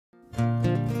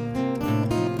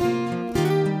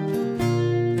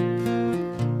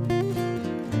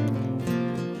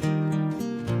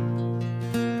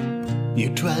You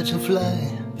try to fly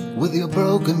with your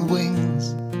broken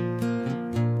wings.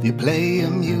 You play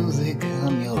your music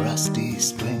on your rusty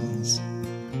strings.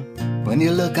 When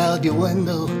you look out your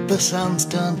window, the sun's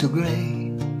turned to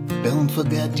grey. Don't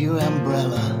forget your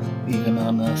umbrella, even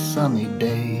on a sunny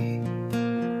day.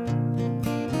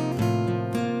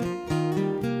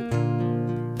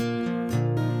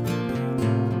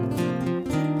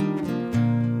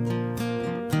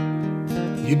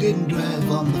 You didn't drive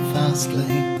on the fast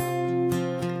lane,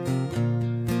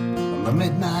 on the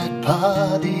midnight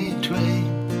party train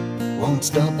won't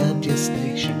stop at your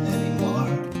station anymore.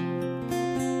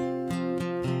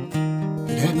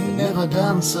 You had never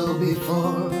done so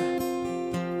before.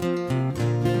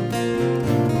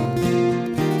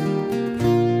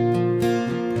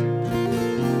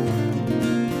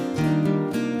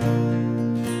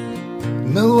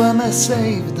 No one has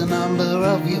saved the number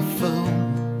of your phone.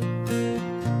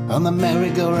 On the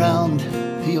merry-go-round,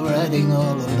 you're riding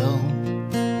all alone.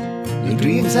 Your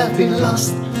dreams have been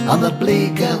lost on the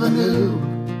bleak avenue.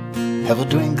 Have a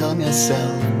drink on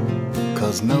yourself,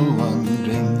 'cause no one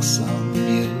drinks on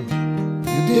you.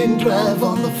 You didn't drive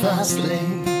on the fast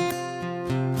lane,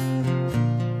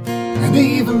 and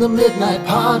even the midnight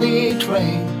party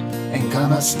train ain't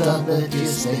gonna stop at your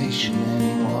station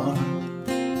anymore.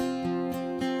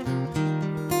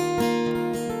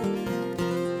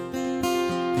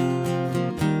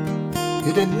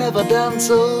 You had never done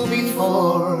so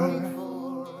before.